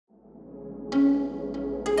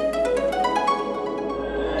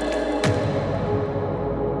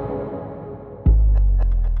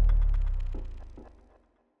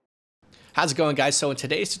How's it going, guys? So in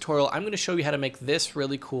today's tutorial, I'm going to show you how to make this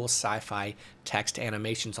really cool sci-fi text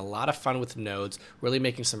animations. A lot of fun with nodes, really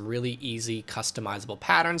making some really easy customizable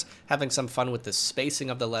patterns, having some fun with the spacing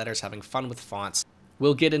of the letters, having fun with fonts.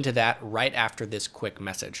 We'll get into that right after this quick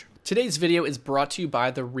message. Today's video is brought to you by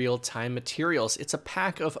the Real-Time Materials. It's a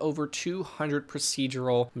pack of over 200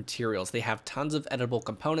 procedural materials. They have tons of editable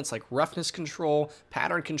components like roughness control,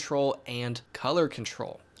 pattern control, and color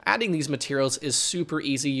control. Adding these materials is super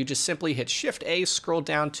easy. You just simply hit Shift-A, scroll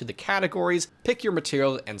down to the categories, pick your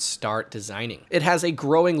material, and start designing. It has a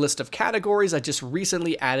growing list of categories. I just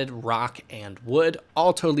recently added rock and wood,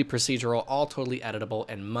 all totally procedural, all totally editable,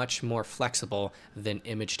 and much more flexible than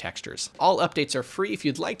image textures. All updates are free. If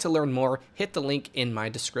you'd like to learn more, hit the link in my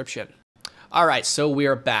description. All right, so we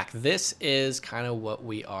are back. This is kind of what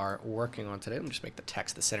we are working on today. Let me just make the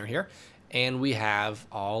text the center here. And we have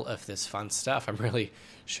all of this fun stuff. I'm really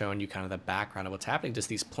showing you kind of the background of what's happening, just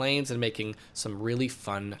these planes and making some really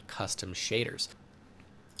fun custom shaders.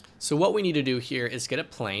 So what we need to do here is get a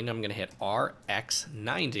plane. I'm gonna hit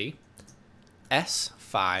RX90,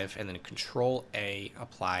 S5, and then Control A,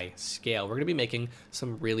 apply scale. We're gonna be making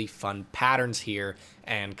some really fun patterns here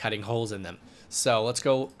and cutting holes in them. So let's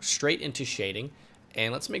go straight into shading.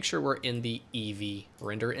 And let's make sure we're in the Eevee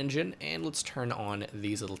render engine, and let's turn on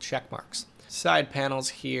these little check marks. Side panels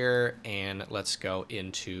here, and let's go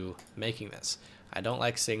into making this. I don't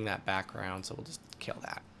like seeing that background, so we'll just kill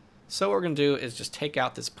that. So what we're gonna do is just take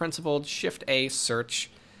out this principled, Shift-A, search,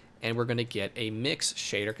 and we're gonna get a mix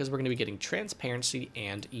shader because we're gonna be getting transparency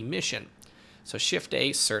and emission. So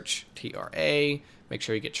Shift-A, search, TRA, make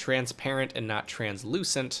sure you get transparent and not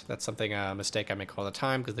translucent. That's something, a mistake I make all the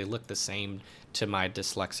time because they look the same to my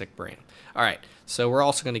dyslexic brain. All right, so we're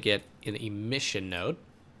also gonna get an emission node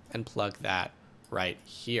and plug that right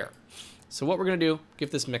here. So what we're gonna do,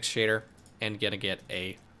 give this mix shader and gonna get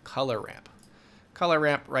a color ramp. Color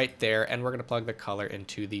ramp right there, and we're gonna plug the color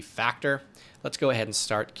into the factor. Let's go ahead and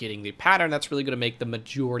start getting the pattern that's really gonna make the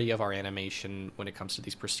majority of our animation when it comes to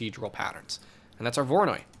these procedural patterns. And that's our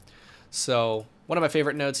Voronoi. So one of my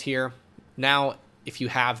favorite nodes here. Now, if you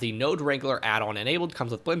have the Node Wrangler add-on enabled,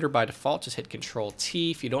 comes with Blender by default, just hit Control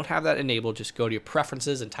T. If you don't have that enabled, just go to your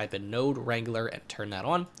preferences and type in Node Wrangler and turn that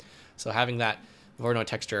on. So having that Voronoi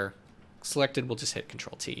texture selected, we'll just hit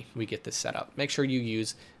Control T. We get this set up. Make sure you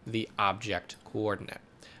use the object coordinate.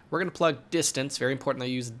 We're gonna plug distance. Very important that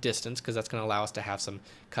you use distance because that's gonna allow us to have some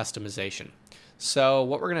customization. So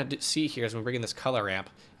what we're gonna see here is when we bring in this color ramp,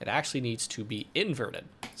 it actually needs to be inverted.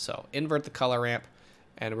 So invert the color ramp,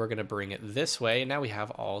 and we're gonna bring it this way. And now we have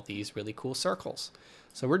all these really cool circles.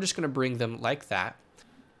 So we're just gonna bring them like that.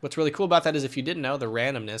 What's really cool about that is if you didn't know, the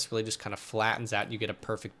randomness really just kind of flattens out and you get a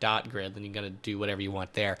perfect dot grid, then you're gonna do whatever you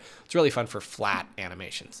want there. It's really fun for flat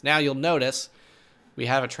animations. Now you'll notice we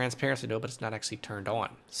have a transparency node, but it's not actually turned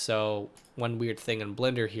on. So one weird thing in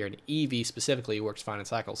Blender here, in Eevee specifically, works fine in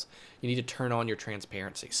cycles. You need to turn on your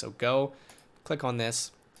transparency. So go click on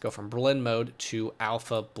this, go from blend mode to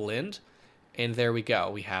alpha blend, and there we go,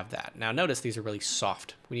 we have that. Now notice these are really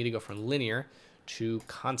soft. We need to go from linear to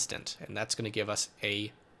constant, and that's gonna give us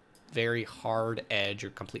a very hard edge or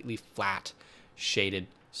completely flat shaded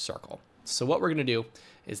circle. So what we're gonna do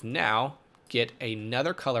is now get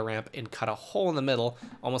another color ramp and cut a hole in the middle,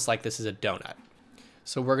 almost like this is a donut.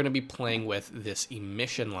 So we're gonna be playing with this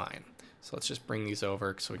emission line. So let's just bring these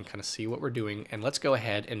over so we can kind of see what we're doing, and let's go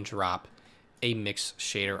ahead and drop a mix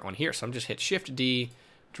shader on here. So I'm just hit Shift D,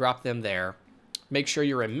 drop them there. Make sure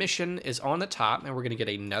your emission is on the top, and we're gonna get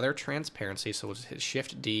another transparency. So we'll just hit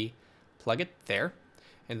Shift D, plug it there.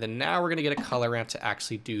 And then now we're gonna get a color ramp to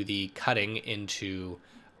actually do the cutting into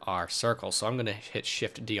our circle. So I'm gonna hit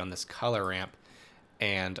Shift D on this color ramp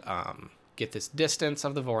and get this distance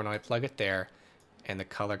of the Voronoi, plug it there, and the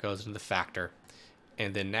color goes into the factor.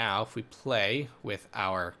 And then now if we play with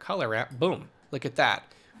our color ramp, boom, look at that.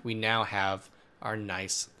 We now have our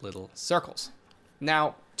nice little circles.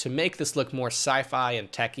 Now, to make this look more sci-fi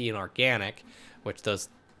and techy and organic, which those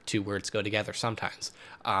two words go together sometimes,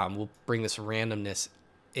 we'll bring this randomness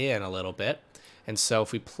in a little bit. And so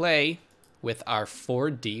if we play with our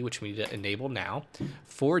 4D, which we need to enable now,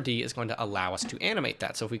 4D is going to allow us to animate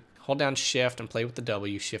that. So if we hold down Shift and play with the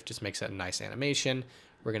W, Shift just makes it a nice animation.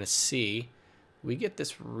 We're gonna see we get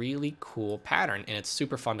this really cool pattern, and it's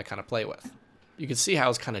super fun to kind of play with. You can see how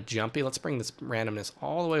it's kind of jumpy. Let's bring this randomness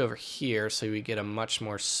all the way over here so we get a much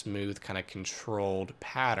more smooth kind of controlled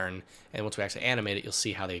pattern. And once we actually animate it, you'll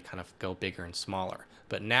see how they kind of go bigger and smaller.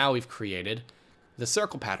 But now we've created the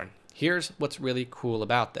circle pattern. Here's what's really cool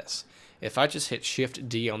about this. If I just hit Shift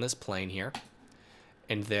D on this plane here,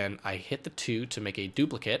 and then I hit the 2 to make a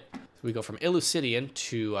duplicate, we go from Illusidian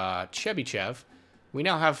to Chebyshev, we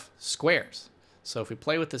now have squares. So if we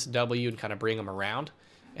play with this W and kind of bring them around,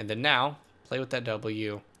 and then now play with that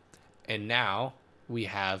W, and now we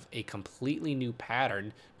have a completely new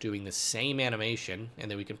pattern doing the same animation, and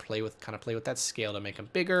then we can play with that scale to make them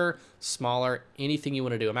bigger, smaller, anything you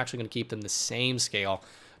want to do. I'm actually going to keep them the same scale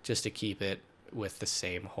just to keep it with the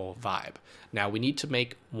same whole vibe. Now we need to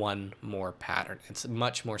make one more pattern. It's a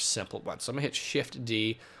much more simple one. So I'm gonna hit Shift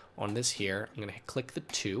D on this here. I'm gonna click the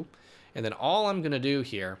 2, and then all I'm gonna do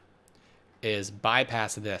here is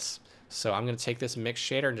bypass this. So I'm gonna take this mix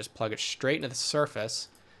shader and just plug it straight into the surface,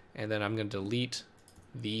 and then I'm gonna delete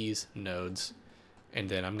these nodes, and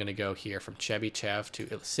then I'm gonna go here from Chebyshev to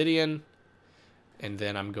Illusidian, and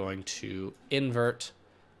then I'm going to invert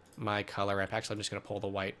my color ramp. Actually, I'm just gonna pull the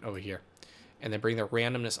white over here, and then bring the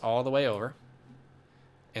randomness all the way over.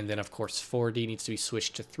 And then of course 4D needs to be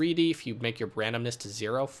switched to 3D. If you make your randomness to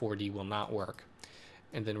 0, 4D will not work.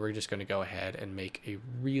 And then we're just going to go ahead and make a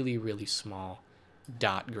really, really small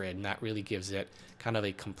dot grid, and that really gives it kind of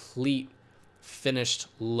a complete finished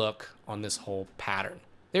look on this whole pattern.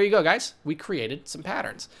 There you go, guys. We created some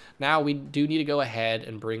patterns. Now we do need to go ahead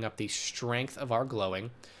and bring up the strength of our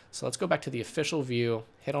glowing. So let's go back to the official view,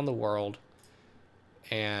 hit on the world,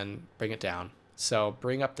 and bring it down. So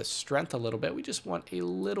bring up the strength a little bit. We just want a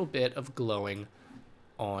little bit of glowing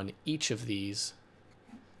on each of these.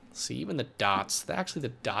 See, even the dots, actually the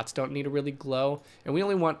dots don't need to really glow, and we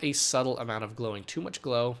only want a subtle amount of glowing. Too much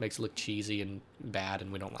glow makes it look cheesy and bad,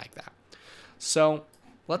 and we don't like that. So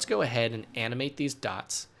let's go ahead and animate these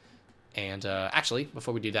dots. And actually,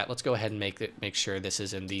 before we do that, let's go ahead and make sure this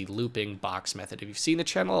is in the looping box method. If you've seen the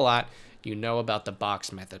channel a lot, you know about the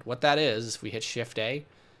box method. What that is, if we hit Shift A,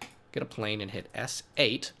 get a plane and hit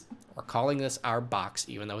S8, we're calling this our box,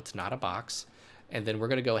 even though it's not a box. And then we're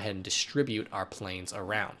going to go ahead and distribute our planes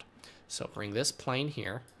around. So bring this plane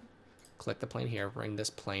here, click the plane here, bring this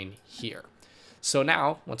plane here. So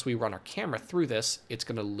now, once we run our camera through this, it's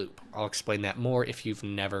going to loop. I'll explain that more if you've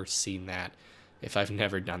never seen that, if I've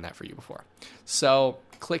never done that for you before. So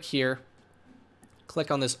click here,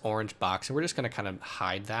 click on this orange box, and we're just going to kind of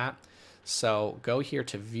hide that. So go here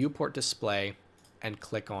to Viewport Display and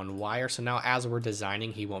click on Wire. So now as we're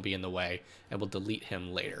designing, he won't be in the way, and we'll delete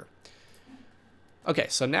him later. Okay,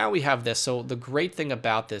 so now we have this. So the great thing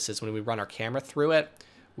about this is when we run our camera through it,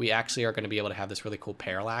 we actually are going to be able to have this really cool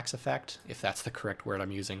parallax effect, if that's the correct word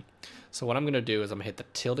I'm using. So what I'm going to do is I'm going to hit the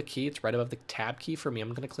tilde key. It's right above the tab key for me. I'm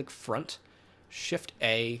going to click Front, Shift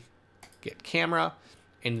A, get Camera,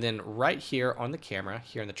 and then right here on the camera,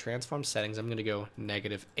 here in the Transform Settings, I'm going to go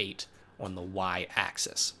 -8 on the Y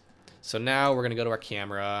axis. So now we're going to go to our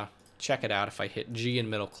camera, check it out. If I hit G and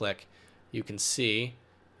middle click, you can see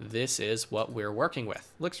this is what we're working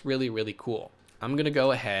with. Looks really, really cool. I'm going to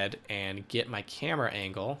go ahead and get my camera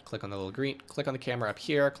angle, click on the little green, click on the camera up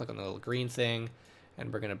here, click on the little green thing,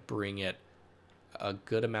 and we're going to bring it a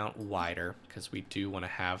good amount wider because we do want to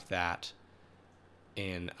have that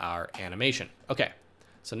in our animation. Okay,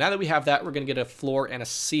 so now that we have that, we're going to get a floor and a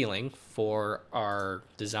ceiling for our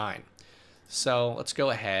design. So let's go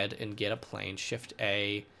ahead and get a plane, Shift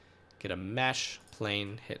A, get a mesh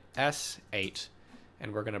plane, hit S8,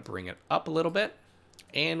 and we're going to bring it up a little bit,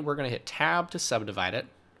 and we're going to hit Tab to subdivide it,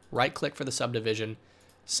 right click for the subdivision,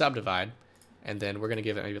 subdivide, and then we're going to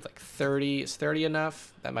give it maybe like 30. Is 30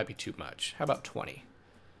 enough? That might be too much. How about 20?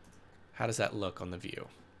 How does that look on the view?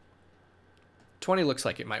 20 looks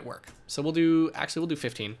like it might work. So we'll do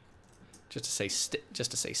 15, just to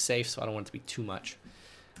say safe, so I don't want it to be too much.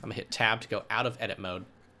 I'm going to hit Tab to go out of edit mode.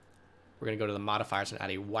 We're going to go to the modifiers and add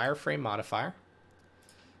a wireframe modifier.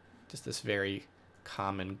 Just this very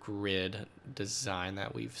common grid design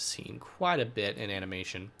that we've seen quite a bit in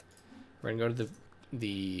animation. We're going to go to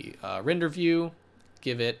the render view,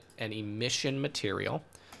 give it an emission material,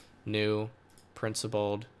 new,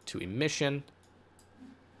 principled to emission,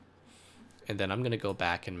 and then I'm going to go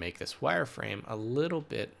back and make this wireframe a little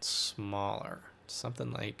bit smaller,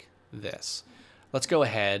 something like this. Let's go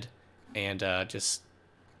ahead and just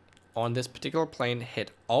on this particular plane,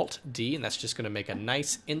 hit Alt-D, and that's just going to make a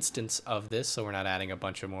nice instance of this, so we're not adding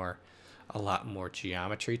a lot more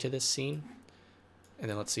geometry to this scene. And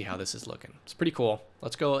then let's see how this is looking. It's pretty cool.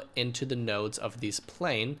 Let's go into the nodes of this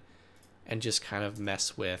plane and just kind of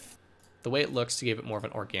mess with the way it looks to give it more of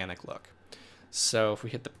an organic look. So if we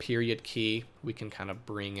hit the period key, we can kind of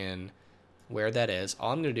bring in where that is.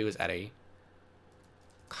 All I'm going to do is add a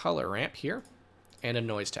color ramp here and a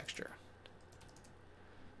noise texture.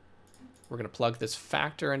 We're going to plug this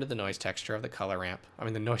factor into the noise texture of the color ramp. I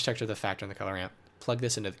mean, the noise texture of the factor in the color ramp. Plug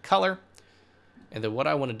this into the color. And then what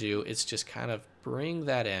I want to do is just kind of bring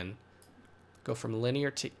that in Go from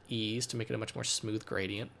linear to ease to make it a much more smooth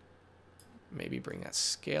gradient. Maybe bring that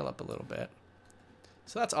scale up a little bit.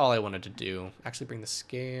 So that's all I wanted to do. Actually bring the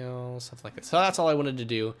scale, something like that. So that's all I wanted to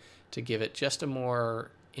do to give it just a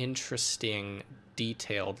more interesting,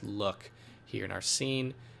 detailed look here in our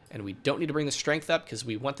scene. And we don't need to bring the strength up because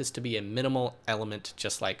we want this to be a minimal element,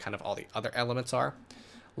 just like kind of all the other elements are.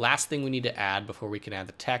 Last thing we need to add before we can add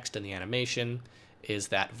the text and the animation is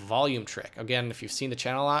that volume trick. Again, if you've seen the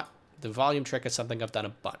channel a lot, the volume trick is something I've done a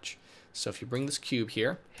bunch. So if you bring this cube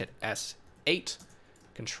here, hit S8,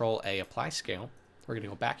 Control A, apply scale. We're going to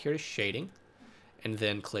go back here to shading and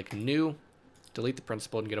then click new, delete the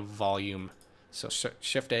principled and get a volume. So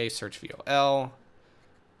Shift A, search VOL,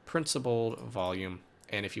 principled volume.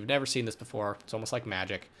 And if you've never seen this before, it's almost like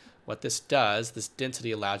magic. What this does, this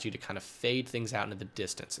density allows you to kind of fade things out into the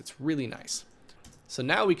distance. It's really nice. So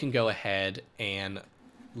now we can go ahead and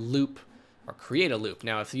loop or create a loop.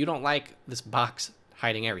 Now, if you don't like this box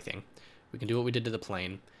hiding everything, we can do what we did to the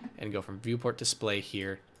plane and go from viewport display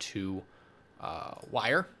here to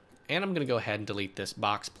wire. And I'm going to go ahead and delete this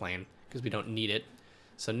box plane because we don't need it.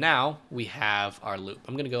 So now we have our loop.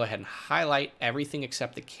 I'm going to go ahead and highlight everything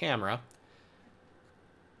except the camera.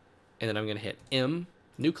 And then I'm going to hit M,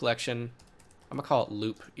 new collection. I'm going to call it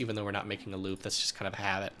loop, even though we're not making a loop. That's just kind of a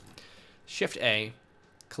habit. Shift A,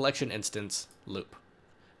 collection instance, loop.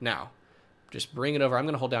 Now, just bring it over. I'm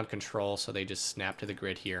going to hold down Control so they just snap to the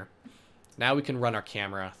grid here. Now we can run our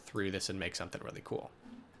camera through this and make something really cool.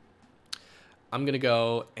 I'm going to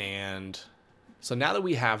go and... So now that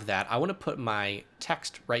we have that, I want to put my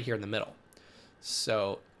text right here in the middle.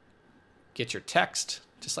 So get your text,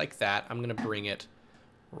 just like that. I'm going to bring it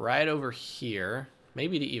right over here.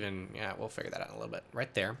 Maybe to even... Yeah, we'll figure that out in a little bit.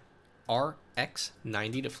 Right there.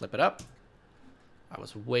 RX90 to flip it up. I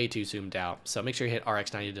was way too zoomed out. So make sure you hit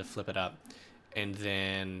RX90 to flip it up. And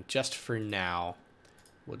then just for now,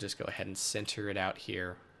 we'll just go ahead and center it out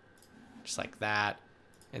here. Just like that.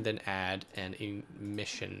 And then add an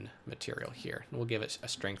emission material here. And we'll give it a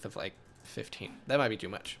strength of like 15. That might be too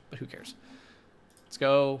much, but who cares? Let's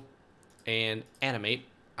go and animate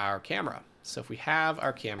our camera. So if we have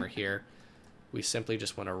our camera here, we simply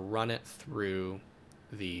just want to run it through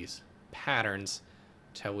these patterns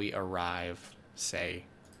till we arrive, say,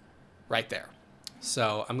 right there.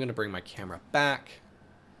 So I'm going to bring my camera back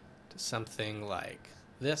to something like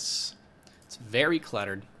this. It's very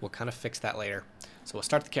cluttered. We'll kind of fix that later. So we'll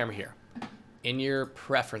start the camera here. In your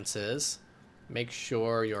preferences, make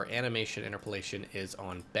sure your animation interpolation is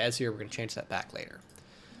on Bezier. We're going to change that back later.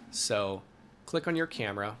 So click on your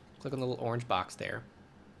camera, click on the little orange box there,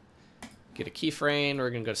 get a keyframe.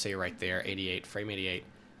 We're going to go say right there, 88, frame 88,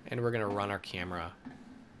 and we're going to run our camera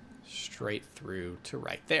straight through to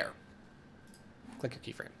right there. Click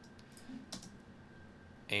your keyframe.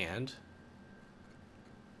 And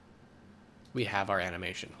we have our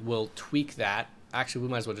animation. We'll tweak that. Actually, we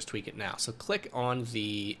might as well just tweak it now. So click on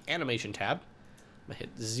the animation tab. I'm going to hit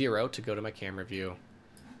 0 to go to my camera view.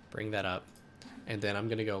 Bring that up. And then I'm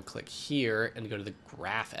going to go click here and go to the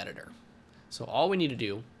graph editor. So all we need to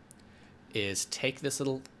do is take this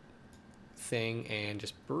little thing and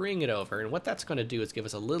just bring it over. And what that's going to do is give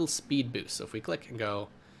us a little speed boost. So if we click and go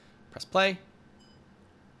press play,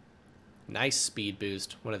 nice speed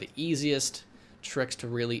boost. One of the easiest tricks to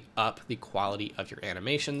really up the quality of your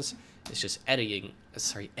animations is just editing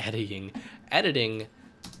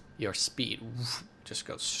your speed. Just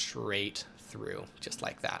go straight through, just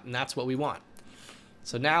like that. And that's what we want.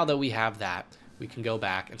 So now that we have that, we can go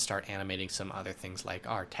back and start animating some other things like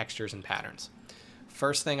our textures and patterns.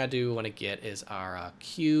 First thing I do want to get is our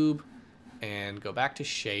cube and go back to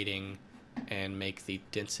shading and make the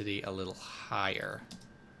density a little higher.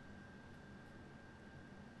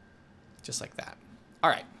 Just like that. All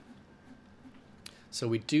right. So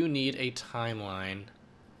we do need a timeline.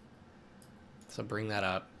 So bring that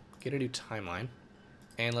up, get a new timeline,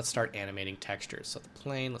 and let's start animating textures. So the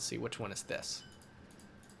plane, let's see, which one is this?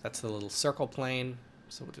 That's the little circle plane.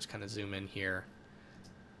 So we'll just kind of zoom in here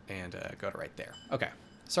and go to right there. Okay,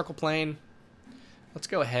 circle plane. Let's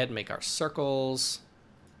go ahead and make our circles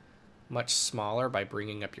much smaller by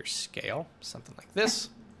bringing up your scale, something like this.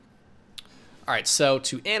 All right, so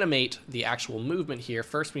to animate the actual movement here,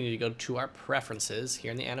 first we need to go to our preferences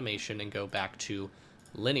here in the animation and go back to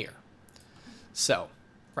linear. So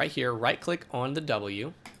right here, right click on the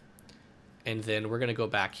W, and then we're gonna go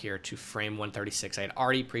back here to frame 136. I had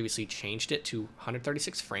already previously changed it to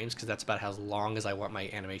 136 frames because that's about how long as I want my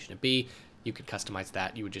animation to be. You could customize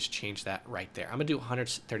that. You would just change that right there. I'm gonna do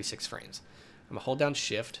 136 frames. I'm gonna hold down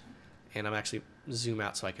Shift, and I'm actually zoom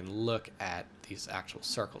out so I can look at these actual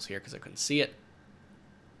circles here because I couldn't see it.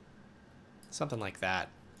 something like that,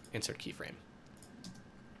 insert keyframe.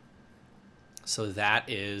 So that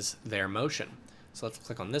is their motion. So let's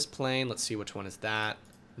click on this plane. Let's see which one is that.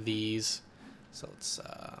 These. So let's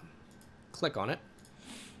click on it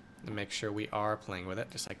and make sure we are playing with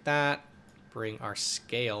it just like that. Bring our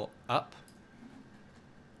scale up.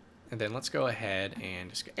 And then let's go ahead and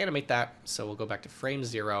just animate that. So we'll go back to frame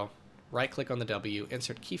 0, right click on the W,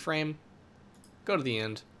 insert keyframe, go to the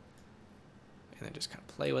end, and then just kind of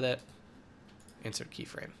play with it, insert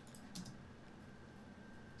keyframe.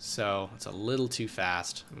 So it's a little too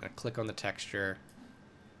fast. I'm going to click on the texture,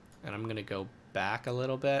 and I'm going to go back a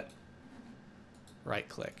little bit, right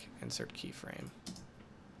click, insert keyframe.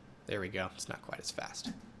 There we go. It's not quite as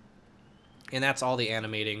fast. And that's all the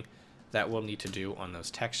animating that we'll need to do on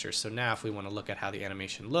those textures. So now if we want to look at how the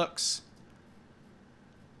animation looks,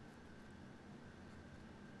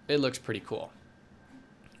 it looks pretty cool.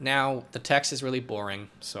 Now the text is really boring,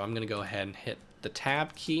 so I'm going to go ahead and hit the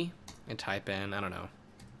tab key and type in, I don't know,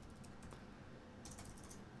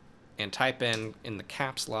 and type in the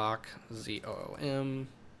caps lock, ZOOM,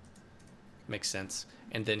 makes sense.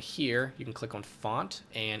 And then here you can click on font,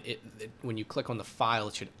 and when you click on the file,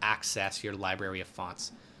 it should access your library of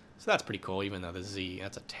fonts. So that's pretty cool, even though the Z,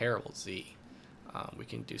 that's a terrible Z. We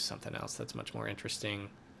can do something else that's much more interesting.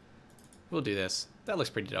 We'll do this. That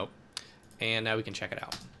looks pretty dope. And now we can check it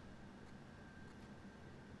out.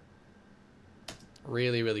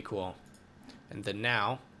 Really, really cool. And then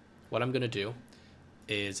now, what I'm going to do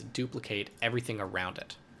is duplicate everything around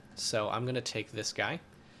it. So I'm going to take this guy.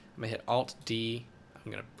 I'm going to hit Alt-D.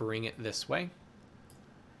 I'm going to bring it this way.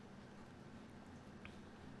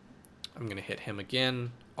 I'm going to hit him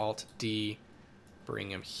again. Alt-D, bring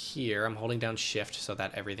him here. I'm holding down Shift so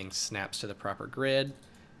that everything snaps to the proper grid.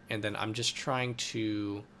 And then I'm just trying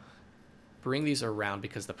to bring these around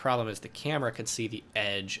because the problem is the camera can see the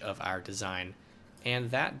edge of our design. And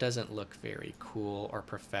that doesn't look very cool or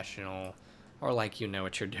professional or like you know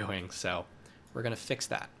what you're doing. So we're going to fix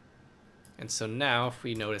that. And so now if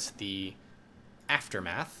we notice the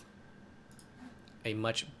aftermath, a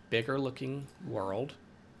much bigger looking world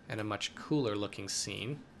and a much cooler looking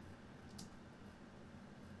scene.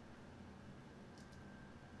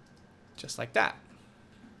 Just like that.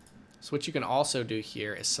 So what you can also do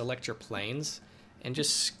here is select your planes and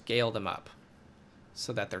just scale them up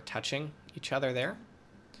so that they're touching each other there.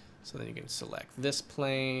 So then you can select this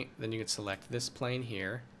plane, then you can select this plane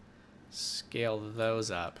here, scale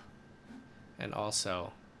those up, and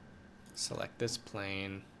also select this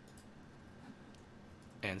plane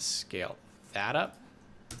and scale that up.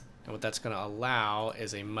 And what that's going to allow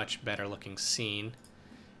is a much better looking scene.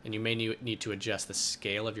 And you may need to adjust the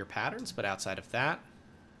scale of your patterns, but outside of that.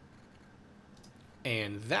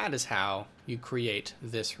 And that is how you create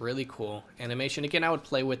this really cool animation. Again, I would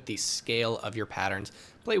play with the scale of your patterns,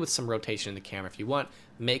 play with some rotation in the camera if you want,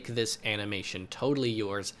 make this animation totally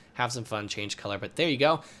yours, have some fun, change color, but there you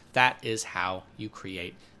go. That is how you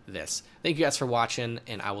create this. Thank you guys for watching,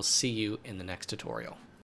 and I will see you in the next tutorial.